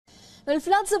Well,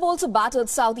 floods have also battered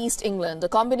southeast England. A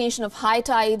combination of high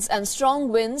tides and strong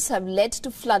winds have led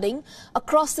to flooding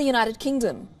across the United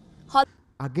Kingdom.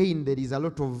 Again, there is a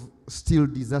lot of still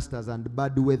disasters and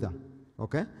bad weather,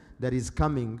 okay, that is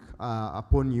coming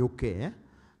upon UK.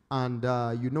 And,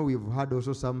 we've had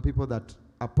also some people that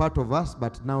are part of us,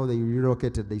 but now they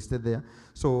relocated, they stay there.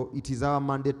 So it is our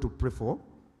mandate to pray for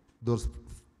those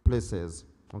places,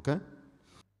 okay?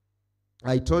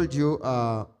 I told you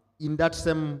in that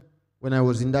same, when I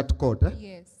was in that court,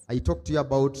 yes, I talked to you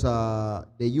about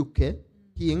the UK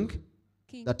king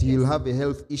that he'll have a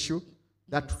health issue.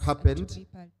 That happened.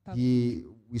 We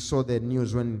saw the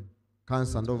news when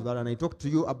cancer and all that, and I talked to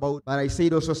you about, but I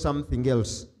said also something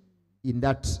else in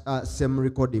that same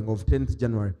recording of 10th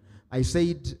January. I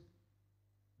said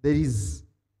there is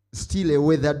still a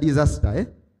weather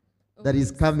disaster that is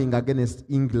coming against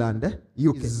England.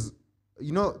 UK.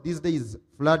 These days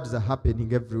floods are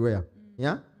happening everywhere.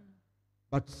 Yeah?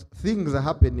 But things are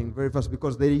happening very fast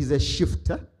because there is a shift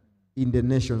in the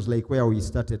nations, like where we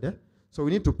started. So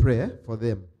we need to pray for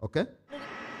them, okay?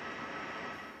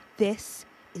 This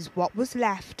is what was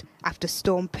left after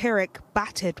Storm Prophetic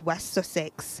battered West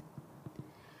Sussex.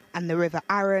 And the River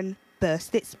Arun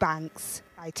burst its banks.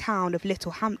 The town of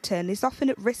Littlehampton is often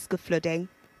at risk of flooding.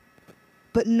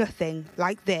 But nothing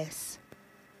like this.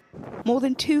 More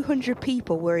than 200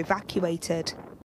 people were evacuated.